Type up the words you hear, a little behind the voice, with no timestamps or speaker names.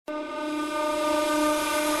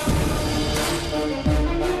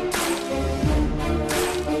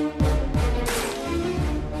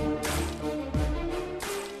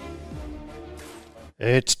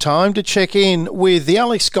It's time to check in with the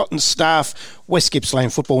Alex Scott and staff West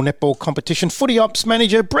Gippsland Football Netball Competition Footy Ops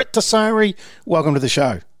Manager, Brett Tessari. Welcome to the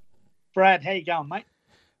show. Brad, how you going, mate?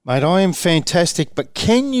 Mate, I am fantastic, but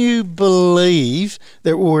can you believe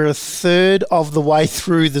that we're a third of the way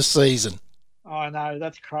through the season? I know,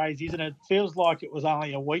 that's crazy, isn't it? It feels like it was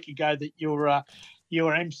only a week ago that you were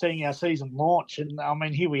emceeing our season launch, and I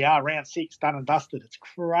mean, here we are, round 6, done and dusted. It's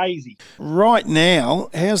crazy. Right now,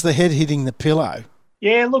 how's the head hitting the pillow?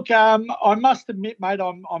 Yeah, look, I must admit, mate,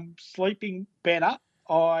 I'm sleeping better.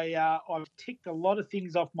 I've ticked a lot of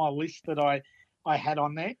things off my list that I had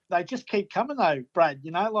on there. They just keep coming though, Brad. You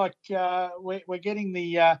know, like we're getting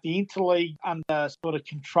the interleague under sort of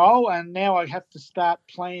control, and now I have to start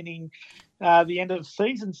planning the end of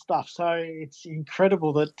season stuff. So it's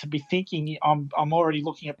incredible that to be thinking I'm already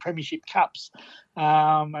looking at Premiership Cups,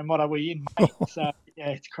 and what are we in, mate? So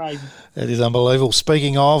yeah, it's crazy. That is unbelievable.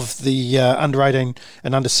 Speaking of the under 18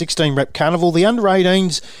 and under 16 rep carnival, the under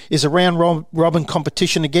 18s is a round robin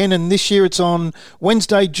competition again, and this year it's on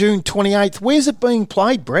Wednesday, June 28th. Where's it being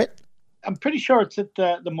played, Brett? I'm pretty sure it's at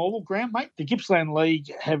the Morwell ground, mate. The Gippsland League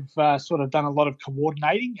have sort of done a lot of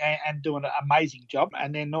coordinating and doing an amazing job.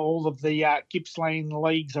 And then all of the Gippsland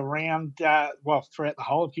leagues around, throughout the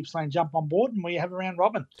whole of Gippsland jump on board, and we have a round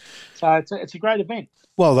robin. So it's a great event.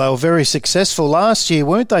 Well, they were very successful last year,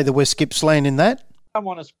 weren't they, the West Gippsland in that? I don't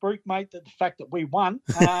want to spruik, mate, that the fact that we won,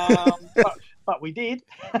 but we did.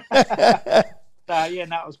 It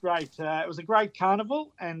was great. It was a great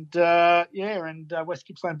carnival, and West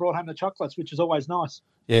Gippsland brought home the chocolates, which is always nice.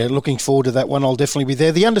 Yeah, looking forward to that one. I'll definitely be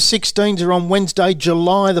there. The under-16s are on Wednesday,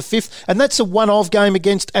 July the 5th, and that's a one-off game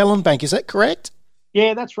against Allenbank. Is that correct?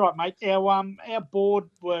 Yeah, that's right, mate. Our board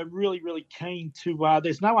were really, really keen to.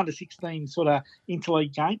 There's no under-16 sort of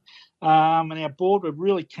interleague game, and our board were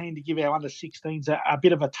really keen to give our under-16s a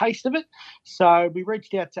bit of a taste of it. So we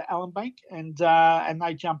reached out to Allenbank, and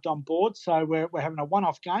they jumped on board. So we're having a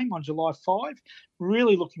one-off game on July 5.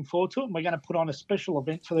 Really looking forward to it. And we're going to put on a special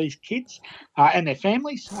event for these kids and their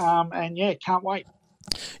families. Can't wait.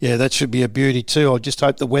 Yeah, that should be a beauty too. I just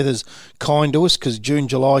hope the weather's kind to us, because June,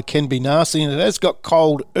 July can be nasty, and it has got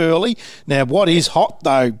cold early. Now, what is hot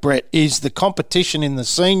though, Brett, is the competition in the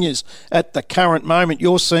seniors at the current moment.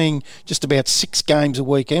 You're seeing just about 6 games a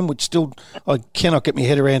weekend, which still I cannot get my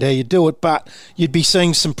head around how you do it, but you'd be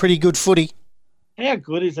seeing some pretty good footy. How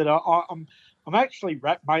good is it? I'm actually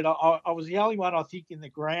wrapped, mate. I was the only one, I think, in the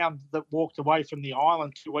ground that walked away from the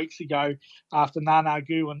island 2 weeks ago after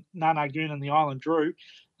Nanagoon and the island drew,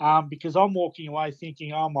 because I'm walking away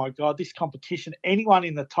thinking, oh, my God, this competition, anyone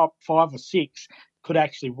in the top 5 or 6 could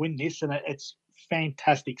actually win this, and it's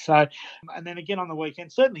fantastic. So, and then again on the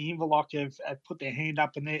weekend, certainly Inverloch have put their hand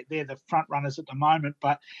up, and they're the front runners at the moment,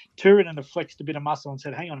 but Turin have flexed a bit of muscle and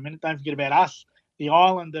said, hang on a minute, don't forget about us. The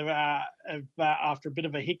island, after a bit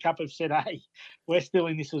of a hiccup, have said, hey, we're still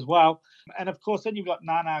in this as well. And, of course, then you've got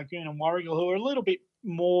Nanagoon and Warragul, who are a little bit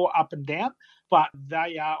more up and down, but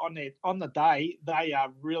they are on the day, they are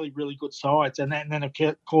really, really good sides. And then of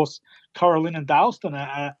course, Coralline and Dalston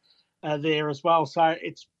are there as well. So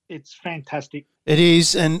it's fantastic. It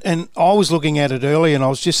is, and I was looking at it earlier, and I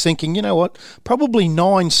was just thinking, you know what, probably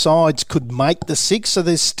 9 sides could make the 6, so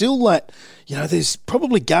there's still that, there's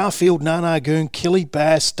probably Garfield, Nanagoon,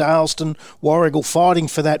 Killybass, Dalston, Warragul fighting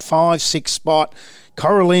for that 5-6 spot.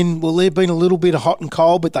 Coralline, well, they've been a little bit hot and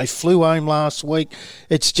cold, but they flew home last week.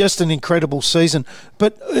 It's just an incredible season.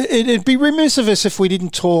 But it'd be remiss of us if we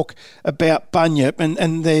didn't talk about Bunyip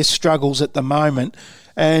and their struggles at the moment.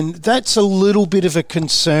 And that's a little bit of a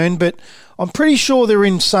concern, but I'm pretty sure they're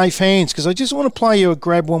in safe hands, because I just want to play you a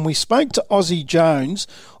grab when we spoke to Ozzy Jones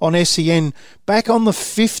on SEN back on the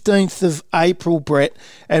 15th of April, Brett.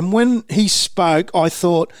 And when he spoke, I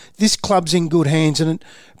thought, this club's in good hands. And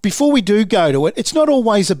before we do go to it, it's not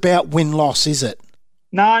always about win-loss, is it?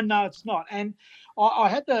 No, it's not. And I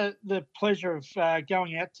had the pleasure of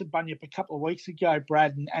going out to Bunyip a couple of weeks ago,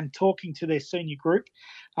 Brad, and talking to their senior group.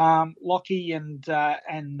 Lockie and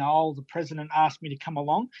Noel, the president, asked me to come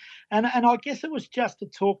along. And I guess it was just to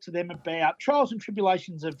talk to them about trials and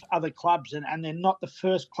tribulations of other clubs. And they're not the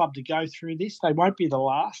first club to go through this. They won't be the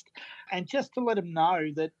last. And just to let them know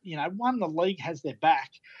that, one, the league has their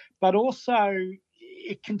back, but also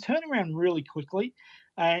it can turn around really quickly.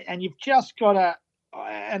 And you've just got to...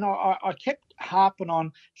 And I kept harping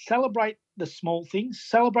on, celebrate the small things,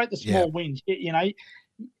 celebrate the small wins.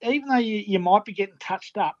 Even though you might be getting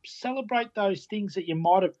touched up, celebrate those things that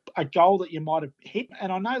a goal that you might have hit. And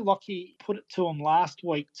I know Lockie put it to them last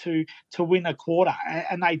week to win a quarter,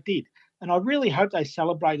 and they did. And I really hope they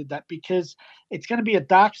celebrated that, because it's going to be a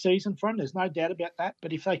dark season for them. There's no doubt about that.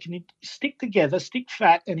 But if they can stick together, stick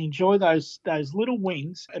fat, and enjoy those little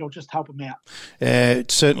wins, it'll just help them out.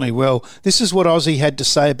 It certainly will. This is what Ozzy had to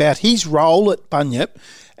say about his role at Bunyip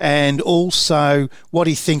and also what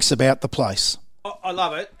he thinks about the place. I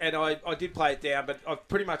love it, and I did play it down, but I've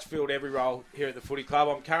pretty much filled every role here at the footy club.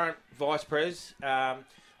 I'm current vice pres.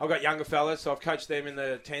 I've got younger fellas, so I've coached them in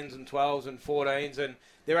the 10s and 12s and 14s, and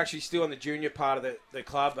they're actually still in the junior part of the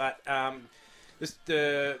club. But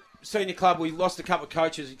the senior club, we lost a couple of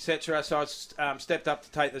coaches, etc., so I stepped up to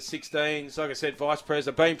take the 16s. Like I said, vice pres.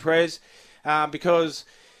 I've been pres because,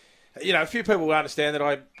 a few people will understand that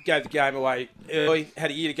I gave the game away early, had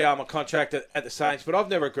a year to go on my contract at the Saints, but I've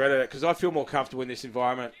never regretted it because I feel more comfortable in this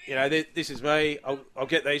environment. This is me. I'll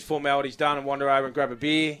get these formalities done and wander over and grab a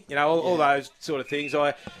beer, all those sort of things.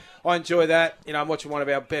 I enjoy that. I'm watching one of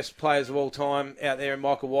our best players of all time out there in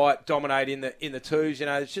Michael White dominate in the twos.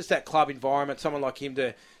 It's just that club environment, someone like him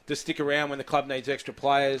to stick around when the club needs extra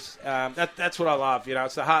players. That's what I love.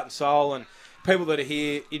 It's the heart and soul, and people that are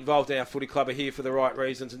here involved in our footy club are here for the right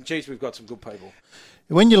reasons. And, geez, we've got some good people.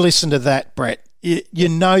 When you listen to that, Brett, you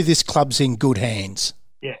know this club's in good hands.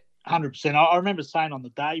 Yeah, 100%. I remember saying on the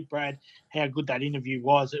day, Brad, how good that interview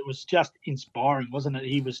was. It was just inspiring, wasn't it?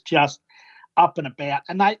 He was just up and about.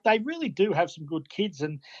 And they really do have some good kids.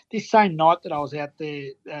 And this same night that I was out there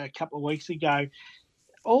a couple of weeks ago,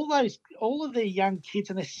 all of their young kids,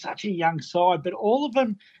 and they're such a young side, but all of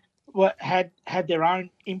them had their own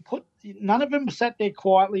input. None of them sat there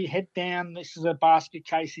quietly, head down. This is a basket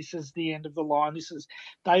case. This is the end of the line.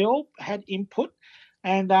 They all had input.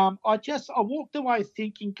 And I walked away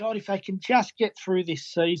thinking, God, if they can just get through this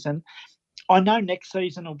season, I know next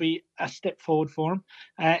season will be a step forward for them.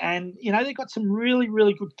 And they've got some really,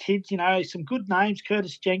 really good kids, some good names,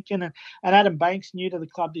 Curtis Jenkins and Adam Banks, new to the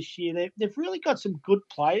club this year. They've really got some good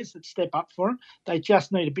players that step up for them. They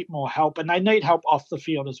just need a bit more help, and they need help off the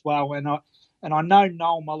field as well. And I know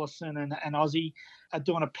Noel Mollison and Ozzy are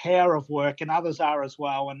doing a power of work, and others are as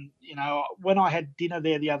well. And, when I had dinner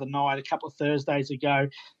there the other night, a couple of Thursdays ago,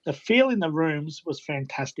 the feel in the rooms was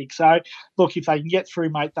fantastic. So, look, if they can get through,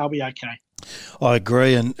 mate, they'll be okay. I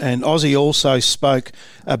agree, and Ozzy also spoke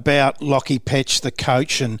about Lockie Petch, the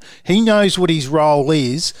coach, and he knows what his role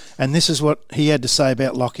is, and this is what he had to say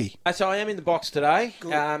about Lockie. So I am in the box today.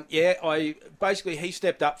 He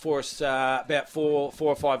stepped up for us about four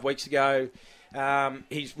or 5 weeks ago.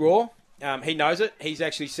 He's raw. He knows it. He's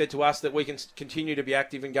actually said to us that we can continue to be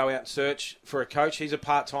active and go out and search for a coach. He's a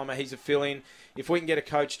part-timer. He's a fill-in. If we can get a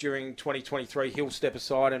coach during 2023, he'll step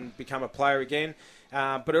aside and become a player again.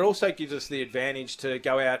 But it also gives us the advantage to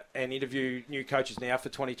go out and interview new coaches now for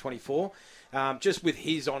 2024. Just with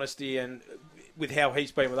his honesty and with how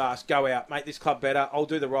he's been with us, go out, make this club better. I'll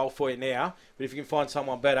do the role for you now. But if you can find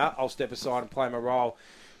someone better, I'll step aside and play my role.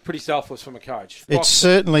 Pretty selfless from a coach. It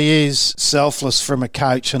certainly is selfless from a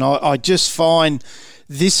coach. And I just find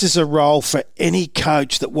this is a role for any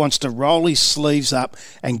coach that wants to roll his sleeves up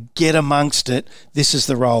and get amongst it. This is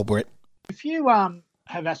the role, Brett. If you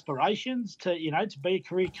have aspirations to be a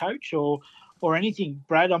career coach or anything,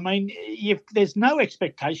 Brad, I mean, there's no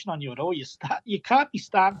expectation on you at all. You can't be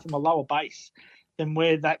starting from a lower base than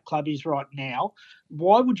where that club is right now.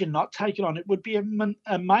 Why would you not take it on? It would be an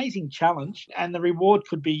amazing challenge, and the reward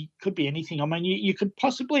could be anything. I mean, you could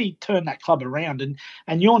possibly turn that club around,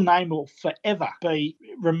 and your name will forever be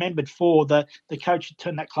remembered for the coach who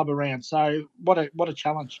turned that club around. So what a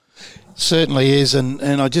challenge. Certainly is, and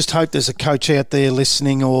I just hope there's a coach out there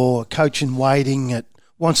listening or a coach in waiting that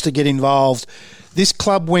wants to get involved. This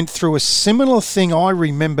club went through a similar thing, I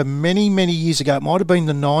remember, many, many years ago. It might have been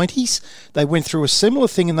the 90s. They went through a similar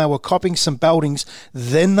thing and they were copping some beltings.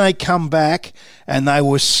 Then they come back and they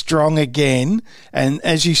were strong again. And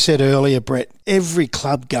as you said earlier, Brett, every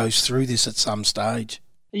club goes through this at some stage.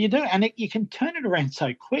 You do, and you can turn it around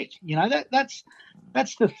so quick.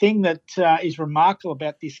 That's the thing that is remarkable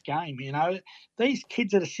about this game. These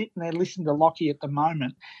kids that are sitting there listening to Lockie at the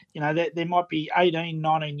moment, they might be 18,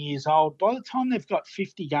 19 years old. By the time they've got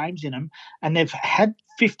 50 games in them and they've had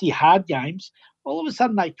 50 hard games, all of a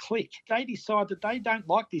sudden they click. They decide that they don't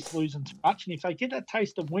like this losing too much, and if they get a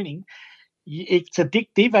taste of winning, it's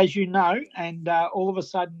addictive, as you know, and all of a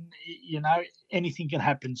sudden, anything can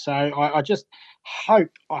happen. So I just hope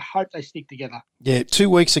they stick together. Yeah, 2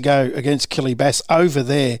 weeks ago against Kirribass over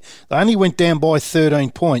there, they only went down by 13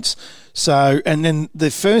 points. So, and then the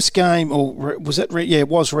first game, or was that? Yeah, it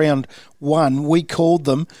was round one. We called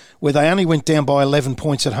them where they only went down by 11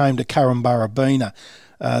 points at home to Currumburrabina.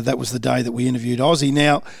 That was the day that we interviewed Ozzy.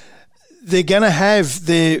 Now, they're going to have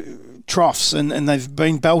their troughs, and they've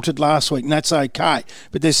been belted last week, and that's okay.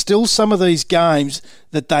 But there's still some of these games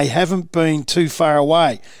that they haven't been too far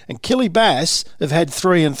away. And Kirribass have had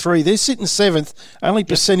 3 and 3. They're sitting 7th, only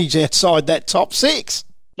percentage outside that top 6.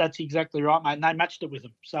 That's exactly right, mate. And they matched it with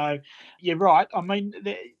them. So you're right. I mean,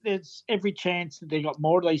 there's every chance that they've got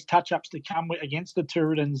more of these touch-ups to come against the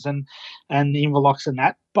Tooradins and the Inverlocks and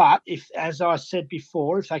that. But if, as I said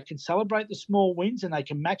before, if they can celebrate the small wins and they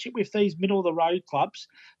can match it with these middle-of-the-road clubs,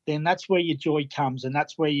 then that's where your joy comes, and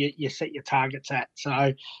that's where you set your targets at.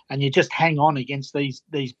 So, and you just hang on against these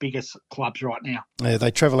biggest clubs right now. Yeah, they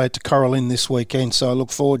travel out to Coralline this weekend, so I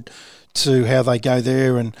look forward to how they go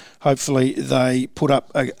there, and hopefully they put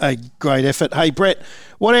up a great effort. Hey, Brett,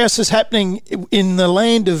 what else is happening in the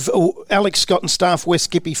land of Alex Scott and staff West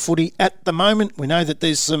Gippy footy at the moment? We know that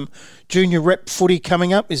there's some junior rep footy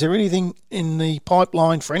coming up. Is there anything in the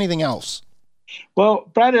pipeline for anything else? Well,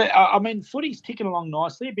 Brad, I mean, footy's ticking along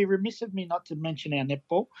nicely. It'd be remiss of me not to mention our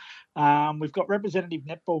netball. We've got representative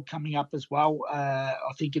netball coming up as well, I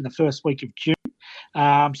think in the first week of June.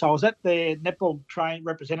 So I was at the netball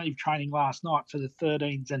representative training last night for the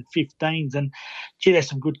 13s and 15s, and gee, there's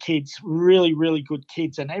some good kids, really, really good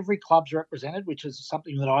kids, and every club's represented, which is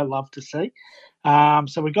something that I love to see.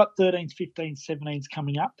 So we've got 13s, 15s, 17s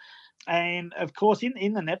coming up. And, of course,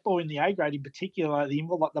 in the netball, in the A grade in particular, the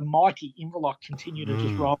mighty Inverloch continue to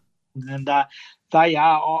just roll. And they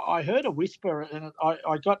are. I heard a whisper, and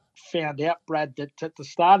I got found out, Brad, that at the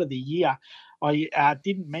start of the year, I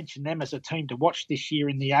didn't mention them as a team to watch this year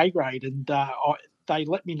in the A grade, and they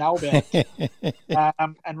let me know about it.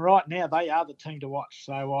 And right now, they are the team to watch.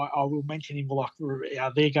 So I will mention Inverloch.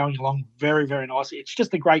 They're going along very, very nicely. It's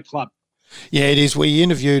just a great club. Yeah, it is. We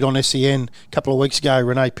interviewed on SEN a couple of weeks ago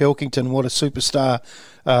Renee Pilkington. What a superstar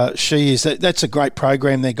she is. That's a great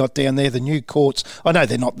program they got down there. The new courts, I know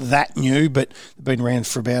they're not that new, but they've been around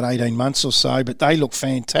for about 18 months or so, but they look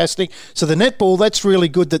fantastic. So the netball, that's really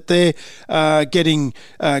good that they're getting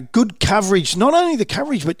good coverage. Not only the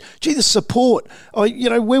coverage, but, gee, the support.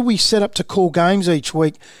 Where we set up to call games each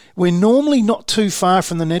week, we're normally not too far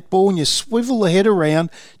from the netball, and you swivel the head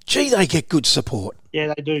around. Gee, they get good support.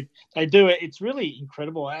 Yeah, they do. They do. It's really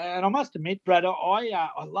incredible. And I must admit, Brad,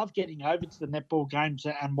 I love getting over to the netball games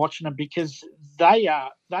and watching them because they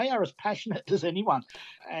are as passionate as anyone,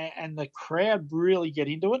 and the crowd really get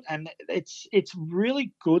into it. And it's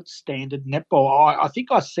really good standard netball. I think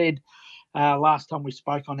I said last time we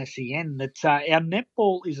spoke on SEN that our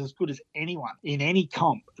netball is as good as anyone in any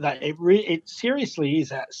comp. That it seriously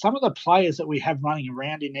is. Some of the players that we have running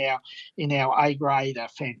around in our A grade are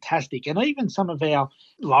fantastic, and even some of our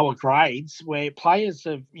lower grades where players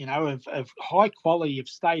of high quality have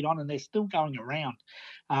stayed on and they're still going around.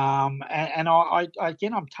 And I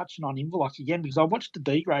again, I'm touching on Inverloch again because I watched the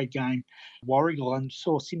D grade game, Warrigal, and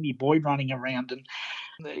saw Cindy Boyd running around, and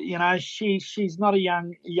she's not a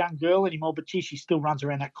young girl anymore, but she still runs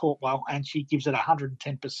around that court well, and she gives it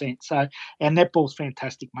 110%. So our netball's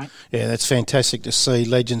fantastic, mate. Yeah, that's fantastic to see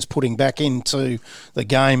legends putting back into the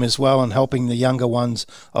game as well and helping the younger ones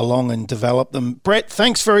along and develop them. Brett,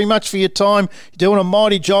 thanks very much for your time. You're doing a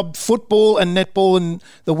mighty job. Football and netball in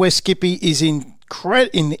the West Gippy is in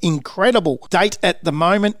incredible date at the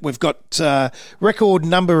moment. We've got a record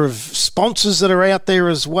number of sponsors that are out there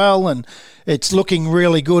as well, and it's looking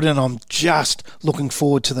really good, and I'm just looking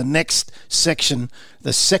forward to the next section,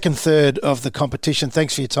 the second third of the competition.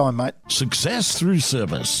 Thanks for your time, mate. Success through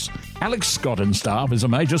service. Alex Scott and staff is a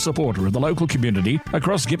major supporter of the local community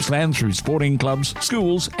across Gippsland through sporting clubs,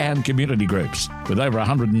 schools and community groups. With over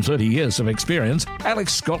 130 years of experience,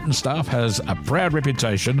 Alex Scott and staff has a proud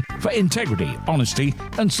reputation for integrity, honesty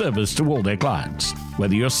and service to all their clients.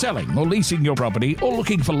 Whether you're selling or leasing your property or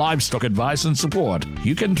looking for livestock advice and support,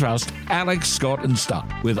 you can trust Alex Scott and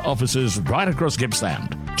Staff with offices right across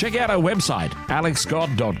Gippsland. Check out our website,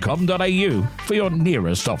 alexscott.com.au, for your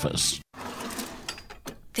nearest office.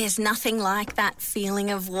 There's nothing like that feeling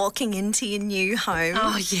of walking into your new home.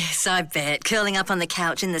 Oh, yes, I bet. Curling up on the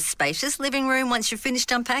couch in the spacious living room once you've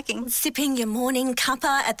finished unpacking. Sipping your morning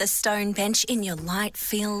cuppa at the stone bench in your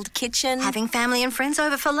light-filled kitchen. Having family and friends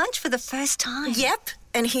over for lunch for the first time. Yep.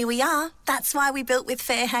 And here we are. That's why we built with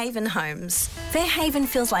Fairhaven Homes. Fairhaven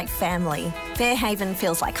feels like family. Fairhaven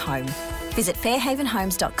feels like home. Visit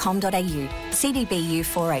fairhavenhomes.com.au. CDBU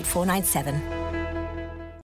 48497.